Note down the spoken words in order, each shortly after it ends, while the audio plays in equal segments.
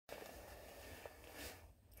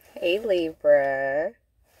Hey Libra.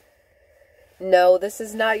 No, this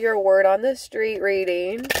is not your word on the street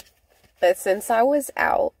reading. But since I was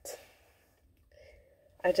out,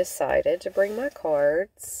 I decided to bring my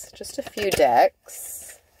cards. Just a few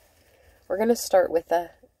decks. We're going to start with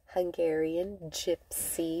a Hungarian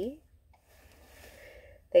gypsy.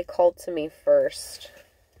 They called to me first.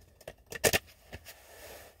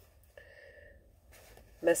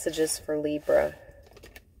 Messages for Libra.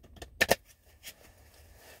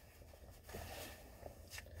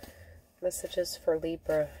 Messages for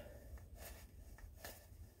Libra.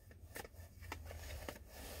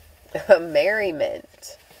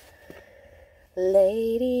 Merriment.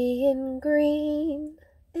 Lady in green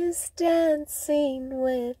is dancing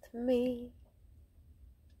with me.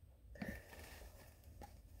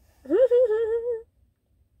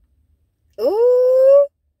 Ooh,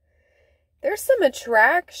 there's some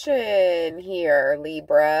attraction here,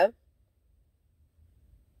 Libra.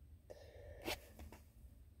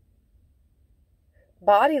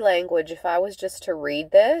 Body language, if I was just to read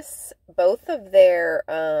this, both of their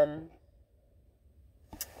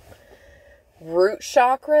root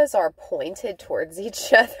chakras are pointed towards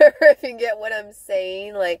each other, if you get what I'm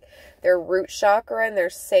saying. Like their root chakra and their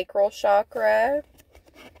sacral chakra.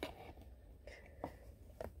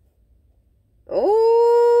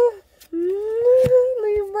 Ooh,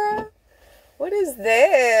 Libra. What is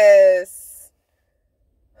this?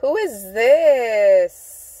 Who is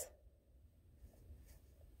this?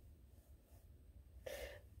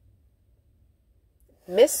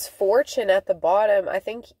 Misfortune at the bottom. I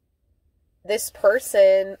think this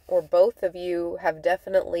person or both of you have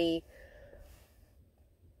definitely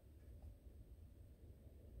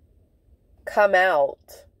come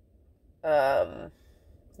out.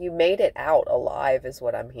 You made it out alive is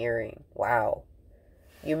what I'm hearing. Wow.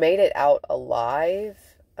 You made it out alive.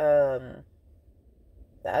 That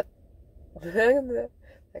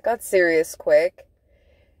got serious quick.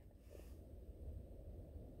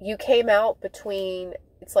 You came out between,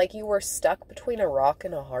 it's like you were stuck between a rock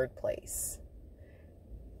and a hard place.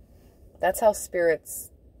 That's how Spirit's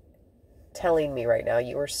telling me right now.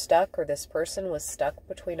 You were stuck, or this person was stuck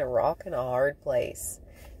between a rock and a hard place.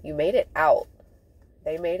 You made it out.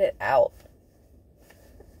 They made it out.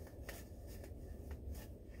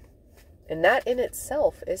 And that in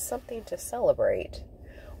itself is something to celebrate.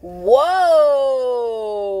 Whoa!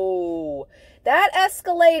 That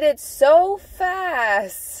escalated so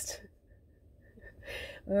fast.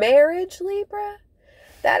 Marriage, Libra?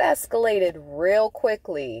 That escalated real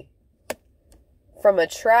quickly. From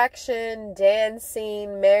attraction,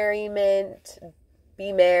 dancing, merriment,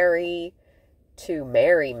 be merry, to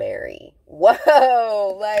marry.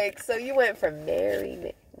 Whoa! Like, so you went from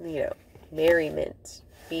merriment, merriment,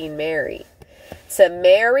 being merry, to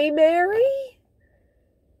marry?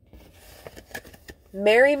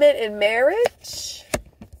 Merriment in marriage.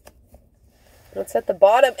 What's at the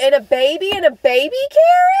bottom? And a baby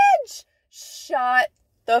carriage? Shut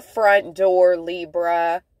the front door,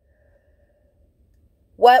 Libra.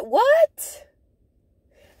 What?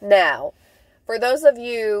 Now, for those of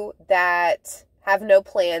you that have no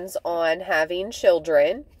plans on having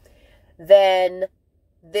children, then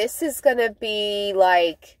this is going to be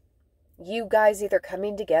like you guys either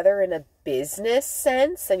coming together in a business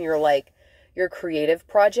sense, and you're like, your creative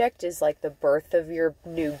project is like the birth of your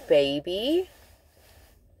new baby.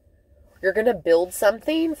 You're going to build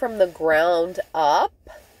something from the ground up,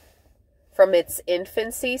 from its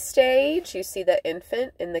infancy stage. You see the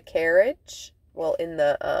infant in the carriage? Well, in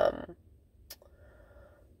the,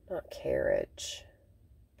 not carriage.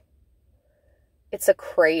 It's a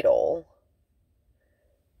cradle.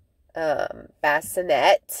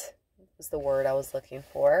 Bassinet was the word I was looking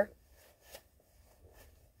for.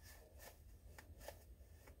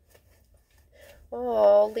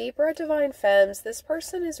 Oh, Libra Divine Femmes, this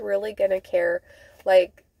person is really going to care,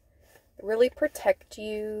 like, really protect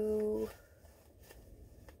you.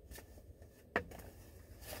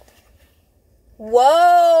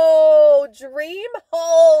 Whoa, dream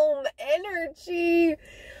home energy,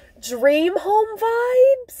 dream home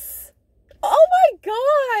vibes. Oh my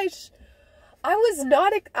gosh. I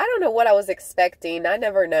don't know what I was expecting. I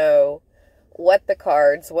never know what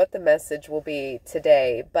the message will be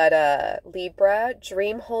today. But Libra,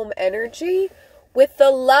 dream home energy with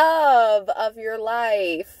the love of your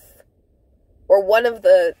life. Or one of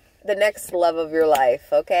the next love of your life,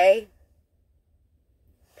 okay?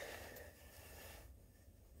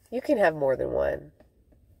 You can have more than one.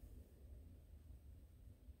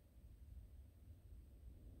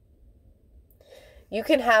 You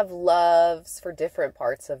can have loves for different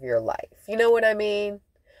parts of your life. You know what I mean?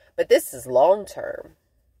 But this is long term.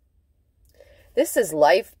 This is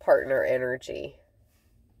life partner energy.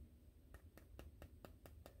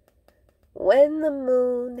 When the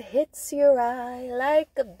moon hits your eye like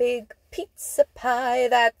a big pizza pie,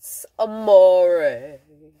 that's amore.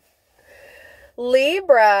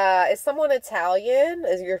 Libra, is someone Italian?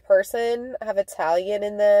 Is your person have Italian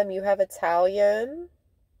in them? You have Italian?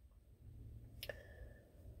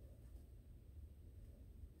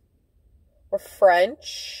 Or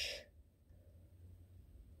French?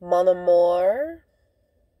 Mon amour?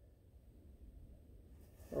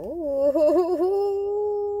 Ooh.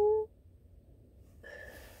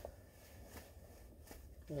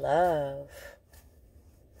 Love.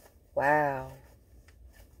 Wow.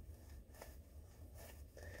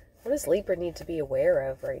 What does Libra need to be aware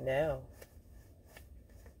of right now?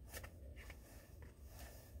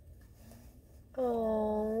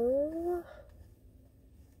 Oh,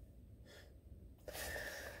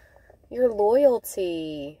 your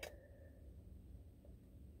loyalty.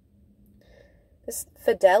 This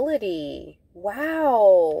fidelity.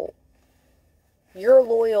 Wow. Your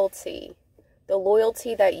loyalty. The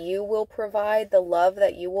loyalty that you will provide, the love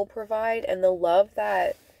that you will provide, and the love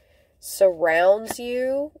that surrounds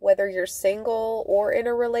you, whether you're single or in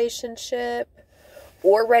a relationship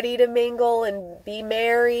or ready to mingle and be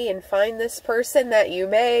merry and find this person that you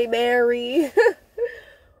may marry.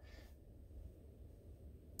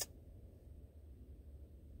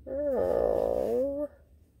 Oh,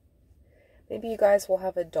 maybe you guys will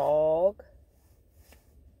have a dog.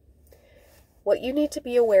 What you need to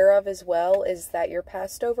be aware of as well is that your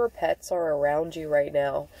passed over pets are around you right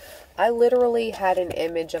now. I literally had an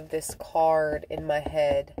image of this card in my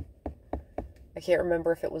head. I can't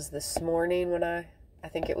remember if it was this morning when I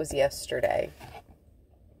think it was yesterday.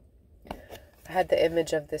 I had the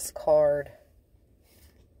image of this card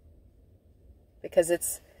because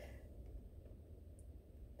it's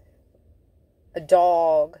a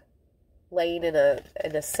dog laying in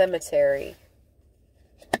a cemetery.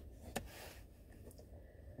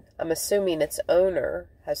 I'm assuming its owner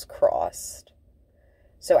has crossed.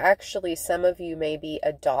 So actually, some of you may be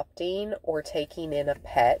adopting or taking in a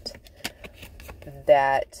pet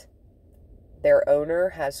that their owner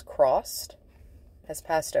has crossed, has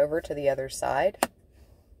passed over to the other side.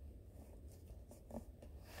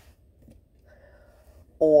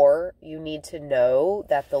 Or you need to know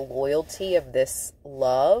that the loyalty of this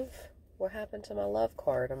love... What happened to my love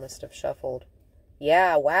card? I must have shuffled.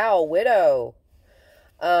 Yeah, wow, widow.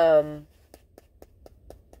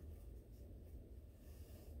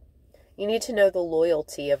 You need to know the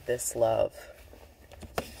loyalty of this love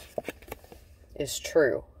is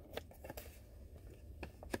true.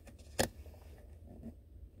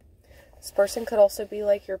 This person could also be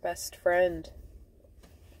like your best friend,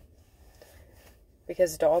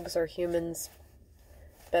 because dogs are humans'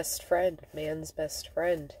 best friend, man's best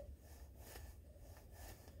friend.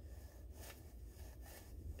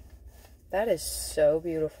 That is so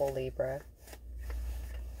beautiful, Libra.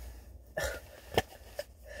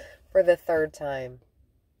 For the third time.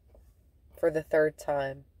 For the third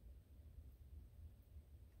time.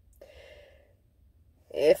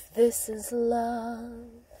 If this is love.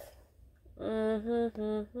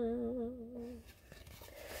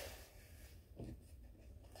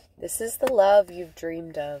 This is the love you've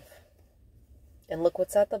dreamed of. And look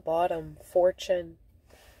what's at the bottom. Fortune.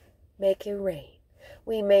 Make it rain.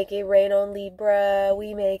 We make it rain on Libra.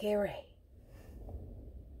 We make it rain.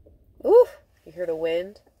 Ooh, you hear the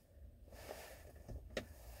wind?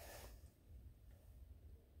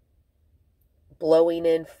 Blowing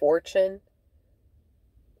in fortune.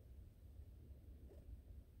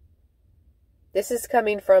 This is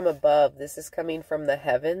coming from above. This is coming from the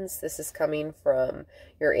heavens. This is coming from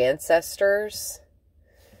your ancestors.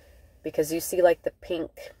 Because you see like the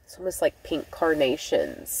pink, it's almost like pink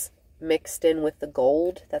carnations mixed in with the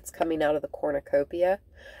gold that's coming out of the cornucopia.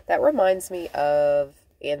 That reminds me of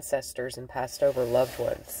ancestors and passed over loved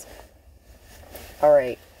ones. All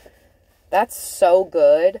right. That's so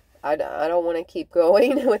good. I don't want to keep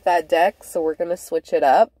going with that deck, so we're going to switch it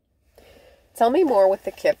up. Tell me more with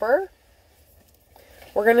the Kipper.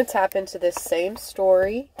 We're going to tap into this same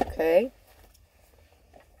story, okay?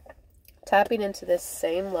 Tapping into this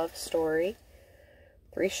same love story.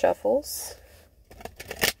 3 shuffles.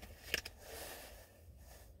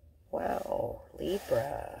 Wow,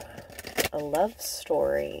 Libra, a love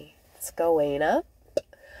story. It's going up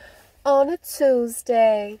on a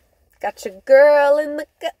Tuesday. Got your girl in the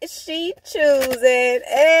she choosing.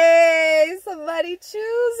 Hey, somebody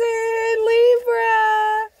choosing,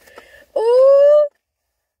 Libra. Ooh,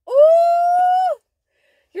 ooh,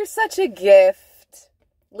 you're such a gift,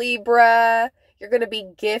 Libra. You're going to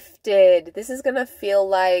be gifted. This is going to feel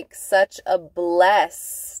like such a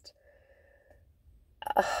blessing,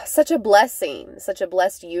 such a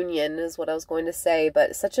blessed union is what I was going to say,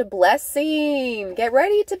 but such a blessing. Get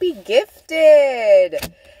ready to be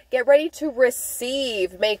gifted. Get ready to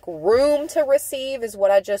receive. Make room to receive is what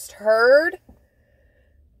I just heard.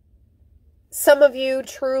 Some of you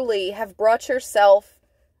truly have brought yourself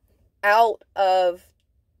out of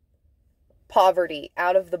poverty,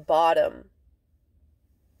 out of the bottom.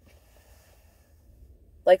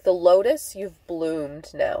 Like the lotus, you've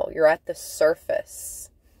bloomed now. You're at the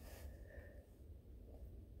surface.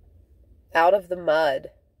 Out of the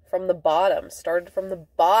mud. From the bottom. Started from the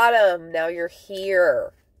bottom. Now you're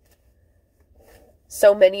here.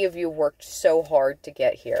 So many of you worked so hard to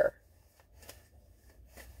get here.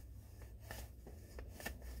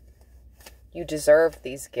 You deserve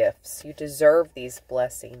these gifts. You deserve these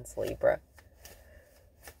blessings, Libra.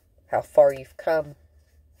 How far you've come.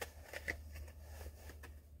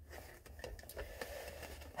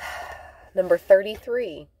 Number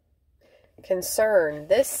 33. Concern.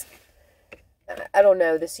 This, I don't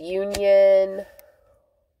know, this union,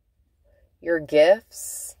 your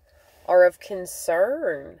gifts are of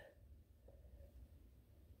concern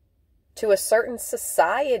to a certain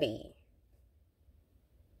society.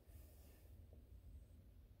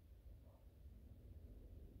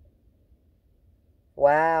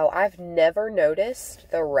 Wow, I've never noticed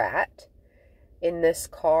the rat in this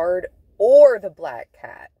card or the black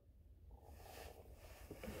cat.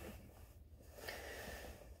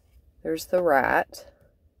 There's the rat.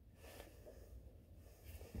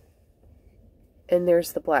 And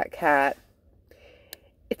there's the black cat.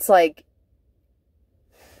 It's like,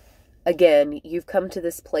 again, you've come to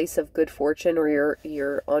this place of good fortune, or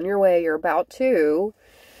you're on your way, you're about to.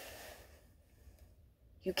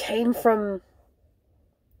 You came from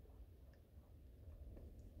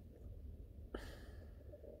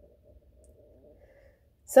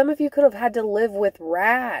some of you could have had to live with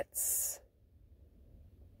rats.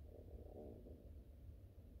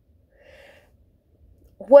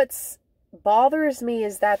 What's bothers me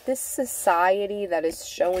is that this society that is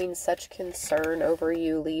showing such concern over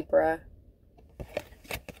you, Libra,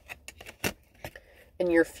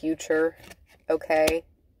 in your future, okay?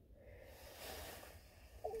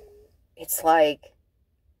 It's like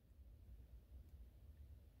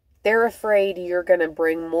they're afraid you're going to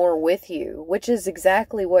bring more with you, which is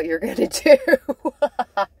exactly what you're going to do.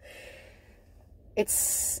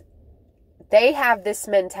 They have this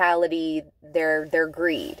mentality, their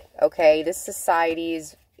greed, okay? This society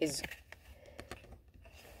is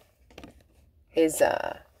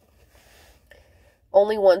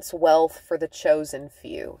only wants wealth for the chosen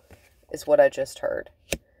few, is what I just heard.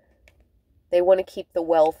 They want to keep the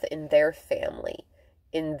wealth in their family,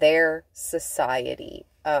 in their society,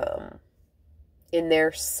 in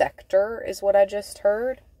their sector, is what I just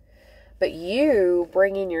heard. But you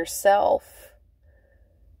bringing yourself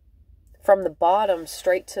from the bottom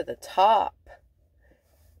straight to the top,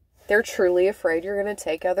 they're truly afraid you're going to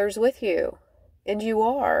take others with you. And you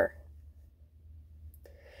are.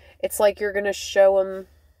 It's like you're going to show them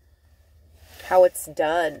how it's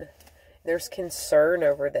done. There's concern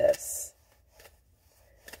over this.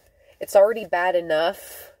 It's already bad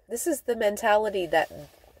enough. This is the mentality that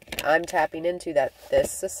I'm tapping into, that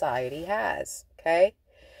this society has, okay?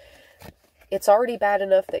 It's already bad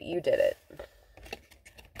enough that you did it.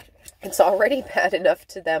 It's already bad enough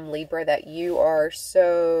to them, Libra, that you are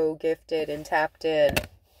so gifted and tapped in,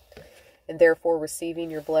 and therefore receiving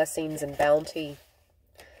your blessings and bounty.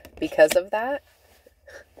 Because of that,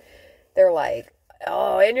 they're like,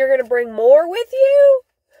 oh, and you're going to bring more with you?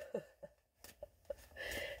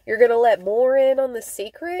 You're going to let more in on the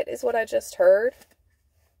secret, is what I just heard.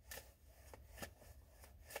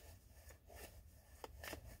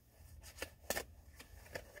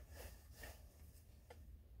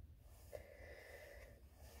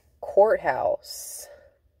 Courthouse.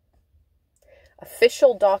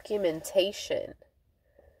 Official documentation.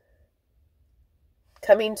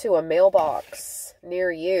 Coming to a mailbox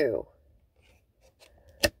near you.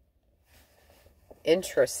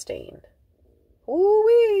 Interesting.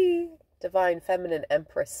 Ooh-wee. Divine Feminine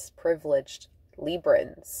Empress, privileged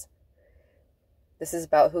Librans. This is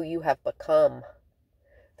about who you have become.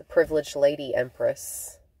 The privileged Lady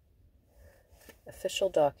Empress. Official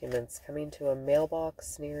documents coming to a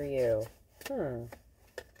mailbox near you.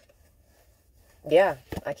 Yeah,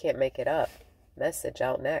 I can't make it up. Message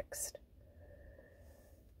out next.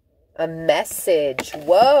 A message.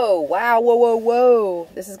 Whoa. Wow. Whoa, whoa, whoa.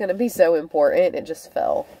 This is going to be so important. It just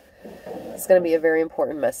fell. It's going to be a very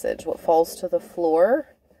important message. What falls to the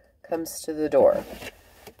floor comes to the door.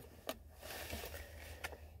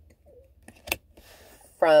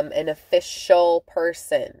 From an official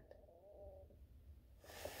person.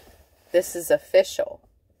 This is official.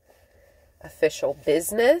 Official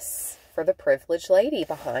business for the privileged lady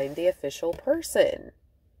behind the official person.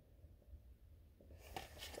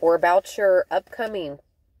 Or about your upcoming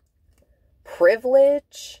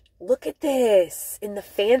privilege. Look at this. In the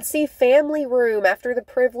fancy family room after the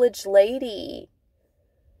privileged lady.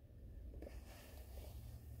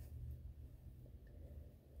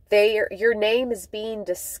 Your name is being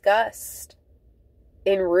discussed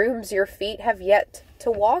in rooms your feet have yet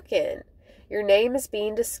to walk in. Your name is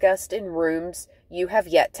being discussed in rooms you have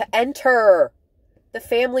yet to enter. The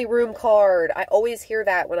family room card. I always hear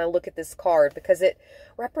that when I look at this card because it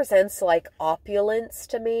represents like opulence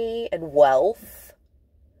to me and wealth.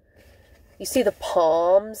 You see the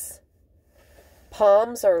palms.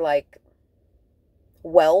 Palms are like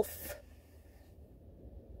wealth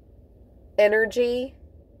energy.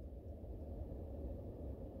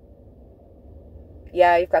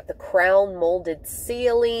 Yeah, you've got the crown molded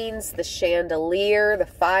ceilings, the chandelier, the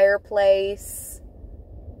fireplace.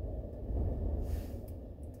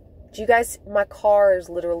 Do you guys, my car is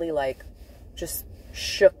literally like just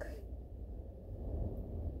shook.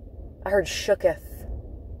 I heard shooketh.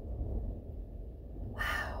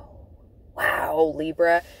 Wow. Wow,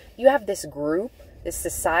 Libra. You have this group, this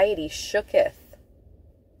society shooketh.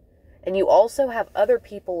 And you also have other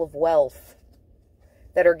people of wealth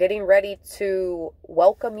that are getting ready to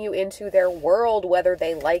welcome you into their world, whether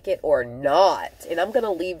they like it or not. And I'm going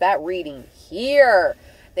to leave that reading here.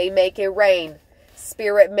 They make it rain.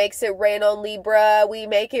 Spirit makes it rain on Libra. We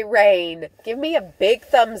make it rain. Give me a big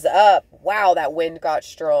thumbs up. Wow, that wind got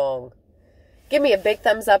strong. Give me a big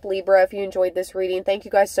thumbs up, Libra, if you enjoyed this reading. Thank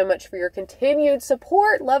you guys so much for your continued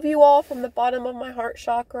support. Love you all from the bottom of my heart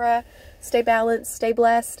chakra. Stay balanced. Stay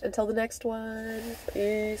blessed. Until the next one.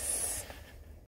 Peace.